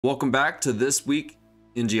Welcome back to This Week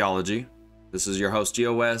in Geology. This is your host,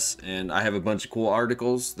 GeoWes, and I have a bunch of cool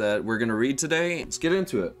articles that we're going to read today. Let's get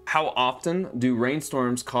into it. How often do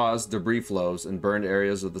rainstorms cause debris flows in burned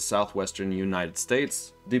areas of the southwestern United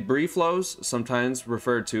States? Debris flows, sometimes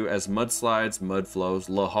referred to as mudslides, mud flows,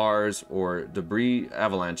 lahars, or debris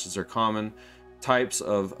avalanches, are common types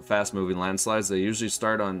of fast-moving landslides. They usually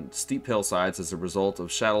start on steep hillsides as a result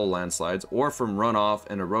of shallow landslides or from runoff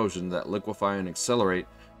and erosion that liquefy and accelerate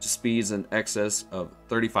to speeds in excess of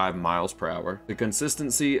 35 miles per hour. The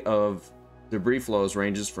consistency of debris flows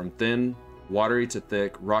ranges from thin, watery to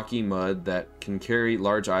thick, rocky mud that can carry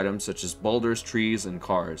large items such as boulders, trees, and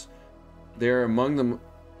cars. They are among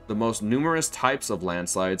the most numerous types of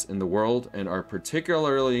landslides in the world and are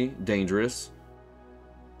particularly dangerous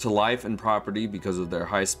to life and property because of their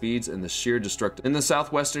high speeds and the sheer destructive. In the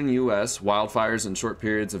southwestern US, wildfires and short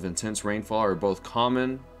periods of intense rainfall are both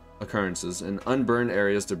common occurrences. In unburned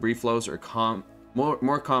areas, debris flows are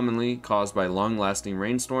more commonly caused by long-lasting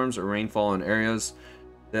rainstorms or rainfall in areas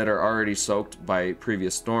that are already soaked by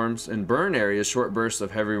previous storms. In burned areas, short bursts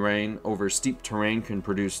of heavy rain over steep terrain can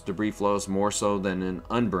produce debris flows more so than in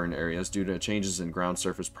unburned areas due to changes in ground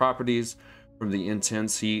surface properties from the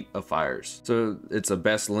intense heat of fires. So it's a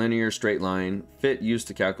best linear straight line fit used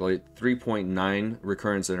to calculate 3.9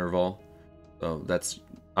 recurrence interval. So that's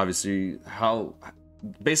obviously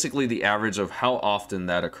basically the average of how often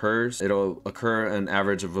that occurs. It'll occur an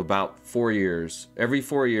average of about 4 years. Every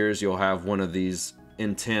 4 years you'll have one of these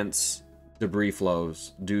intense debris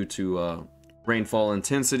flows due to rainfall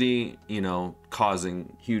intensity,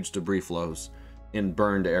 causing huge debris flows in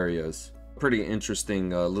burned areas. Pretty interesting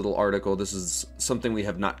little article. This is something we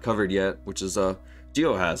have not covered yet, which is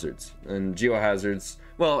geohazards. And geohazards,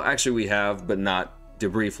 well, actually we have, but not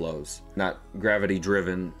debris flows, not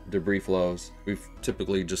gravity-driven debris flows. We've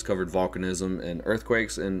typically just covered volcanism and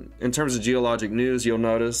earthquakes, and in terms of geologic news, you'll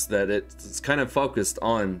notice that it's kind of focused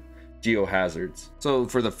on geohazards. So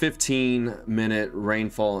for the 15-minute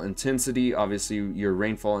rainfall intensity, obviously your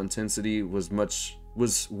rainfall intensity was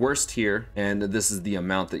worst here, and this is the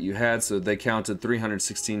amount that you had. So they counted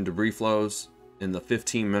 316 debris flows in the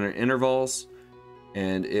 15-minute intervals.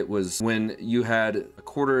 And it was when you had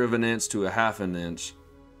 1/4 of an inch to 1/2 an inch.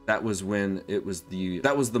 That was when that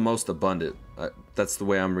was the most abundant. That's the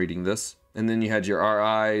way I'm reading this. And then you had your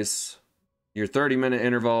RIs, your 30-minute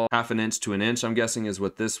interval, 1/2 an inch to an inch, I'm guessing is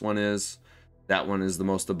what this one is. That one is the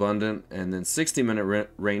most abundant. And then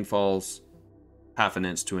 60-minute rainfalls, 1/2 an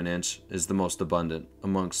inch to an inch is the most abundant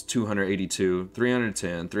amongst 282,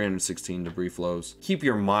 310, 316 debris flows. Keep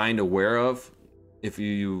your mind aware of. If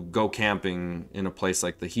you go camping in a place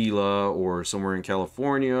like the Gila or somewhere in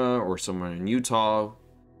California or somewhere in Utah,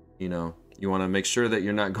 you want to make sure that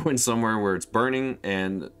you're not going somewhere where it's burning,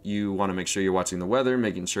 and you want to make sure you're watching the weather,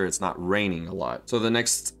 making sure it's not raining a lot. So the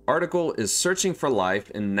next article is Searching for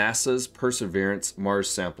Life in NASA's Perseverance Mars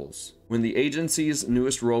Samples. When the agency's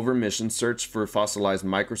newest rover mission searched for fossilized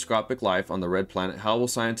microscopic life on the red planet, how will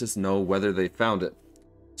scientists know whether they found it?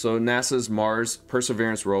 So NASA's Mars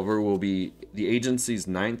Perseverance rover will be the agency's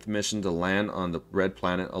 9th mission to land on the red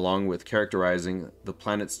planet, along with characterizing the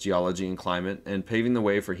planet's geology and climate and paving the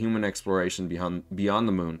way for human exploration beyond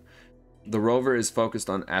the moon. The rover is focused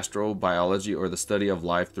on astrobiology, or the study of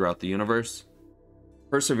life throughout the universe.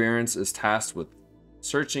 Perseverance is tasked with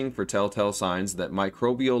searching for telltale signs that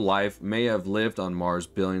microbial life may have lived on Mars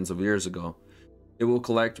billions of years ago. It will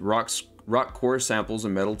collect rock core samples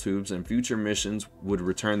and metal tubes, and future missions would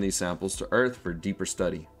return these samples to Earth for deeper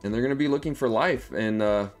study. And they're going to be looking for life.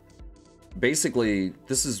 And basically,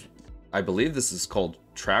 I believe this is called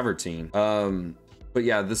travertine. But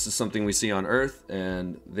yeah, this is something we see on Earth,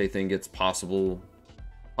 and they think it's possibly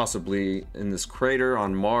in this crater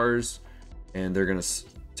on Mars. And they're going to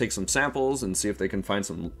take some samples and see if they can find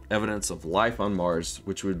some evidence of life on Mars,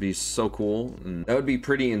 which would be so cool. And that would be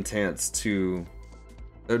pretty intense to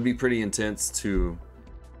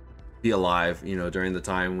be alive, during the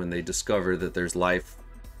time when they discover that there's life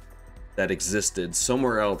that existed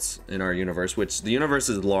somewhere else in our universe, which the universe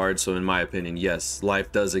is large. So in my opinion, yes,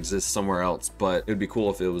 life does exist somewhere else, but it'd be cool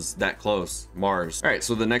if it was that close, Mars. All right,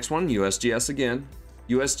 so the next one, USGS again.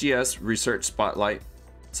 USGS Research Spotlight.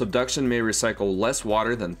 Subduction may recycle less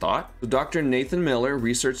water than thought. So Dr. Nathan Miller,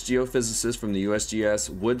 research geophysicist from the USGS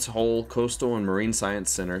Woods Hole Coastal and Marine Science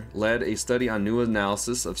Center, led a study on new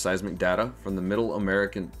analysis of seismic data from the Middle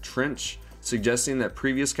American Trench, suggesting that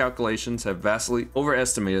previous calculations have vastly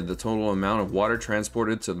overestimated the total amount of water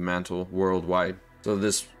transported to the mantle worldwide. So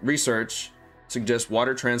this research suggests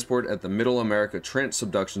water transport at the Middle America Trench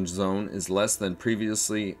subduction zone is less than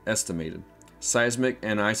previously estimated. Seismic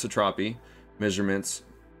anisotropy measurements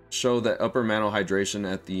show that upper mantle hydration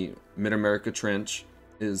at the Mid-America Trench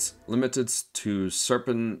is limited to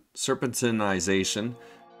serpentinization,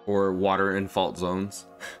 or water in fault zones,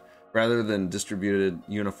 rather than distributed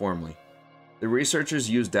uniformly. The researchers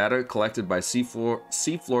used data collected by seafloor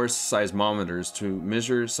seismometers to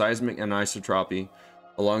measure seismic anisotropy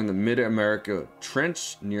along the Mid-America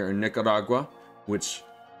Trench near Nicaragua, which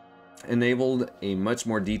enabled a much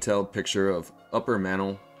more detailed picture of upper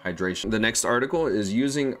mantle hydration. The next article is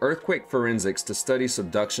using earthquake forensics to study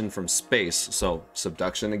subduction from space. So,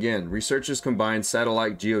 subduction again. Researchers combined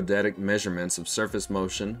satellite geodetic measurements of surface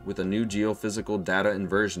motion with a new geophysical data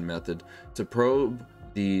inversion method to probe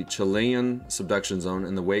the Chilean subduction zone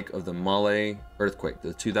in the wake of the Male earthquake,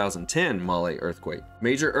 the 2010 Male earthquake.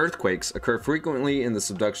 Major earthquakes occur frequently in the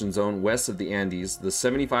subduction zone west of the Andes, the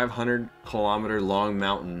 7,500 kilometer long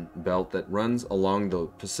mountain belt that runs along the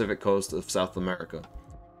Pacific coast of South America.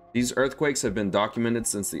 These earthquakes have been documented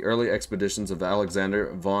since the early expeditions of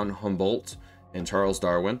Alexander von Humboldt and Charles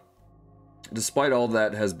Darwin. Despite all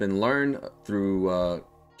that has been learned through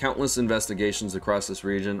countless investigations across this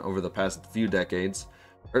region over the past few decades,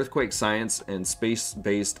 earthquake science and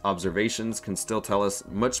space-based observations can still tell us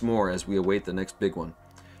much more as we await the next big one.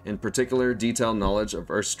 In particular, detailed knowledge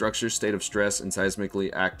of Earth's structure, state of stress, and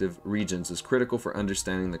seismically active regions is critical for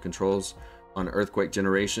understanding the controls on earthquake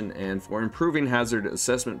generation and for improving hazard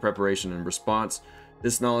assessment preparation and response.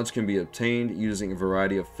 This knowledge can be obtained using a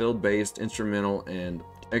variety of field-based, instrumental, and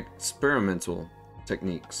experimental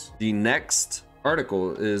techniques. The next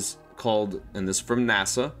article is called, and this is from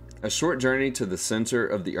NASA, A Short Journey to the Center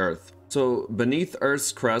of the Earth. So beneath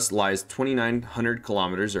Earth's crust lies 2,900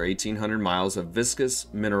 kilometers or 1,800 miles of viscous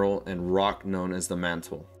mineral and rock known as the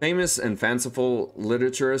mantle. Famous and fanciful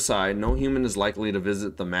literature aside, no human is likely to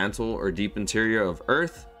visit the mantle or deep interior of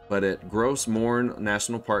Earth, but at Gross Mourne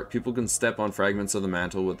National Park, people can step on fragments of the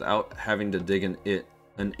mantle without having to dig an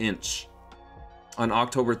inch. On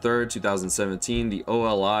October 3rd, 2017, the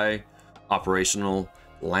OLI, Operational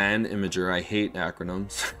Land Imager, I hate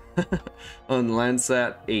acronyms, on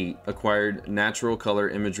Landsat 8 acquired natural color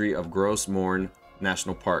imagery of Gross Mourne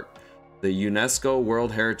National Park. The UNESCO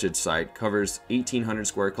World Heritage Site covers 1,800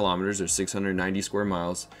 square kilometers or 690 square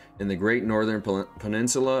miles in the Great Northern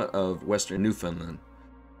Peninsula of Western Newfoundland.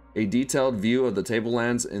 A detailed view of the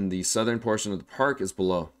tablelands in the southern portion of the park is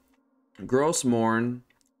below. Gross Mourne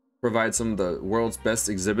provides some of the world's best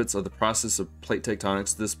exhibits of the process of plate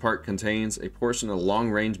tectonics. This park contains a portion of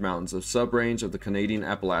long-range mountains of sub-range of the Canadian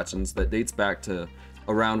Appalachians that dates back to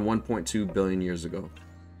around 1.2 billion years ago,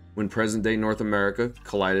 when present-day North America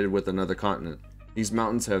collided with another continent. These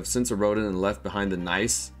mountains have since eroded and left behind the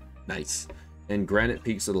gneiss and granite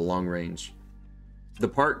peaks of the Long Range. The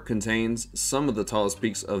park contains some of the tallest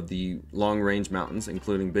peaks of the Long Range mountains,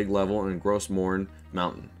 including Big Level and Gross Mourne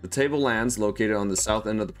Mountain. The tablelands located on the south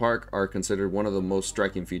end of the park are considered one of the most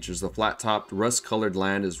striking features. The flat-topped, rust-colored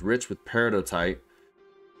land is rich with peridotite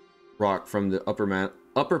rock from the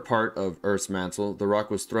upper part of Earth's mantle. The rock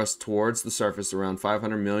was thrust towards the surface around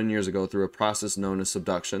 500 million years ago through a process known as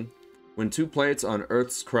subduction. When two plates on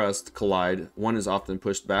Earth's crust collide, one is often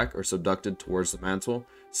pushed back or subducted towards the mantle.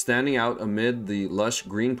 Standing out amid the lush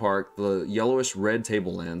green park, the yellowish-red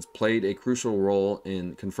tablelands played a crucial role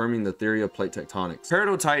in confirming the theory of plate tectonics.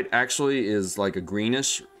 Peridotite actually is like a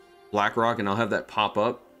greenish black rock, and I'll have that pop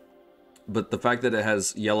up. But the fact that it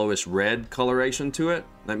has yellowish-red coloration to it,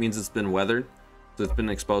 that means it's been weathered. So it's been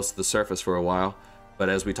exposed to the surface for a while. But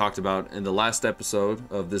as we talked about in the last episode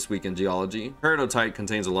of This Week in Geology, peridotite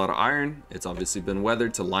contains a lot of iron. It's obviously been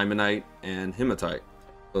weathered to limonite and hematite.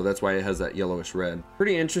 So that's why it has that yellowish red.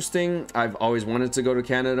 Pretty interesting. I've always wanted to go to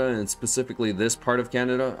Canada, and specifically this part of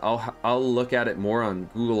Canada. I'll look at it more on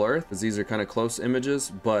Google Earth, because these are kind of close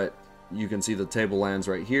images, but you can see the tablelands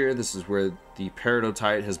right here. This is where the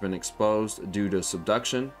peridotite has been exposed due to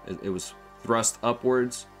subduction. It was thrust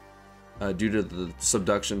upwards due to the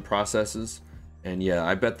subduction processes. And yeah,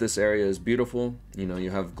 I bet this area is beautiful. You know, you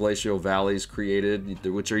have glacial valleys created,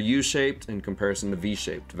 which are U-shaped in comparison to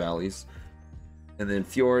V-shaped valleys. And then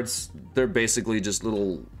fjords, they're basically just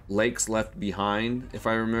little lakes left behind, if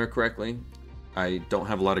I remember correctly. I don't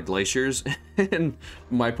have a lot of glaciers in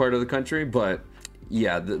my part of the country, but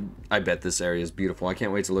yeah, I bet this area is beautiful. I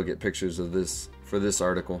can't wait to look at pictures of this for this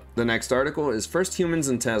article. The next article is first humans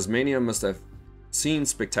in Tasmania must have seen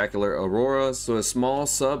spectacular auroras. So a small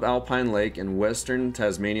subalpine lake in western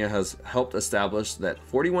Tasmania has helped establish that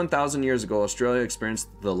 41,000 years ago, Australia experienced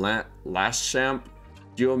the Lashchamp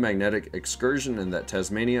geomagnetic excursion, and that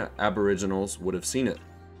Tasmania Aboriginals would have seen it.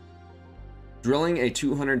 Drilling a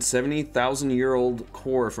 270,000-year-old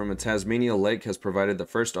core from a Tasmania lake has provided the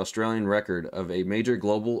first Australian record of a major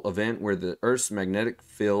global event where the Earth's magnetic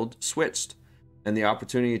field switched, and the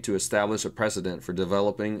opportunity to establish a precedent for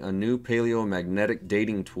developing a new paleomagnetic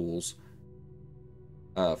dating tools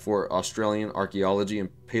for Australian archaeology and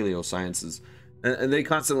paleosciences. And they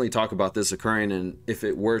constantly talk about this occurring, and if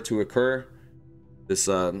it were to occur, this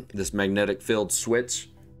magnetic field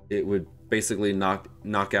switch, it would basically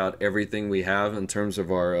knock out everything we have in terms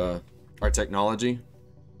of our technology.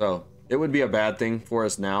 So it would be a bad thing for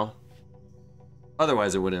us now.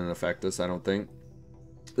 Otherwise, it wouldn't affect us, I don't think.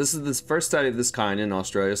 This is the first study of this kind in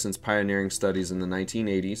Australia since pioneering studies in the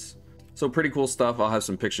 1980s. So pretty cool stuff. I'll have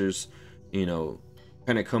some pictures, you know,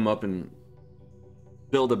 kind of come up and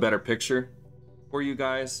build a better picture for you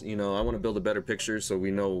guys. You know, I want to build a better picture so we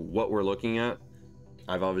know what we're looking at.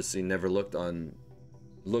 I've obviously never looked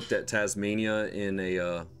at Tasmania in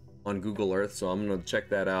a on Google Earth, so I'm gonna check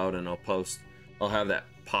that out, and I'll have that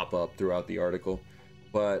pop up throughout the article.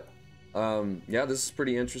 But yeah, this is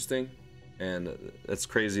pretty interesting, and it's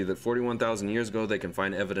crazy that 41,000 years ago they can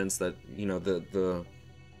find evidence that, you know, the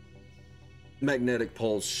magnetic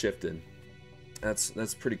poles shifted.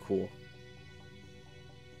 That's pretty cool.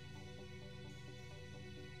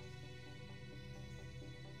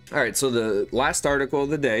 All right, so the last article of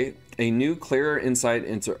the day, a new clearer insight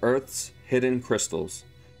into Earth's hidden crystals.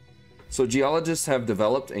 So geologists have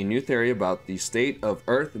developed a new theory about the state of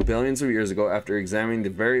Earth billions of years ago after examining the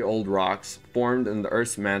very old rocks formed in the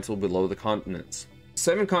Earth's mantle below the continents.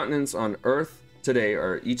 7 continents on Earth today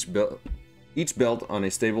are each built on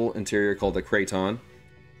a stable interior called a craton,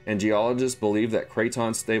 and geologists believe that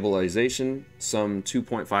craton stabilization some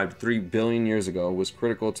 2.5 to 3 billion years ago was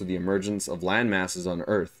critical to the emergence of land masses on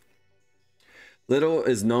Earth. Little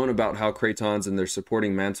is known about how cratons and their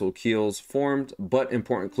supporting mantle keels formed, but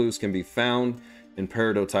important clues can be found in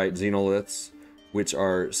peridotite xenoliths, which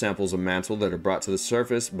are samples of mantle that are brought to the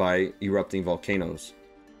surface by erupting volcanoes.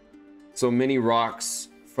 So many rocks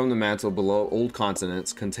from the mantle below old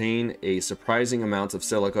continents contain a surprising amount of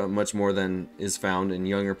silica, much more than is found in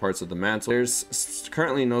younger parts of the mantle. There's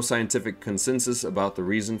currently no scientific consensus about the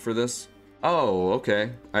reason for this. Oh,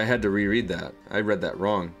 okay. I had to reread that. I read that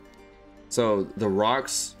wrong. So the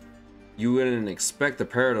rocks, you wouldn't expect the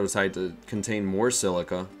peridotite to contain more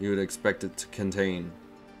silica. You would expect it to contain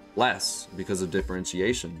less because of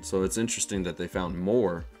differentiation. So it's interesting that they found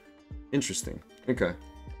more. Interesting. Okay.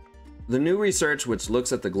 The new research, which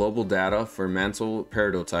looks at the global data for mantle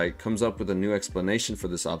peridotite, comes up with a new explanation for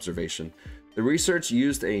this observation. The research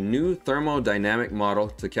used a new thermodynamic model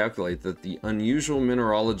to calculate that the unusual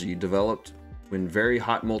mineralogy developed when very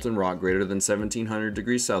hot molten rock greater than 1700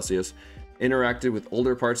 degrees Celsius interacted with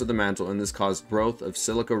older parts of the mantle, and this caused growth of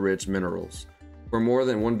silica-rich minerals. For more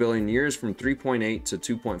than 1 billion years, from 3.8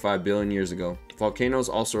 to 2.5 billion years ago, volcanoes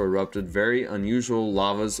also erupted very unusual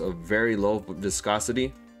lavas of very low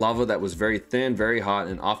viscosity, lava that was very thin, very hot,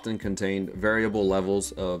 and often contained variable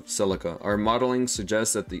levels of silica. Our modeling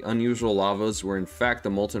suggests that the unusual lavas were in fact the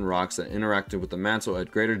molten rocks that interacted with the mantle at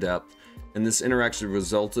greater depth, and this interaction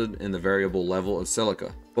resulted in the variable level of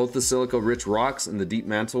silica. Both the silica-rich rocks in the deep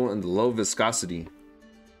mantle and the low-viscosity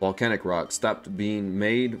volcanic rocks stopped being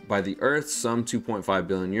made by the Earth some 2.5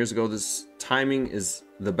 billion years ago. This timing is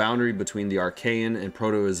the boundary between the Archean and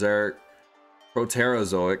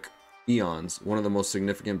Proterozoic eons, one of the most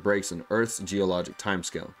significant breaks in Earth's geologic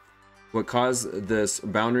timescale. What caused this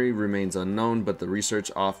boundary remains unknown, but the research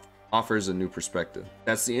offers a new perspective.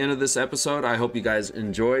 That's the end of this episode. I hope you guys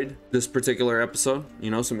enjoyed this particular episode.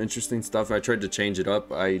 You know, some interesting stuff. I tried to change it up.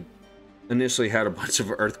 I initially had a bunch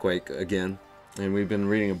of earthquake again, and we've been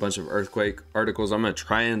reading a bunch of earthquake articles. I'm gonna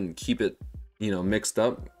try and keep it, you know, mixed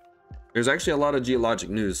up. There's actually a lot of geologic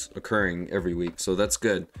news occurring every week, so that's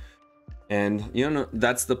good. And you know,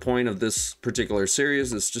 that's the point of this particular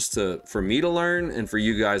series, is just for me to learn and for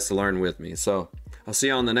you guys to learn with me. So I'll see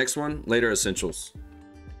you on the next one. Later, Essentials.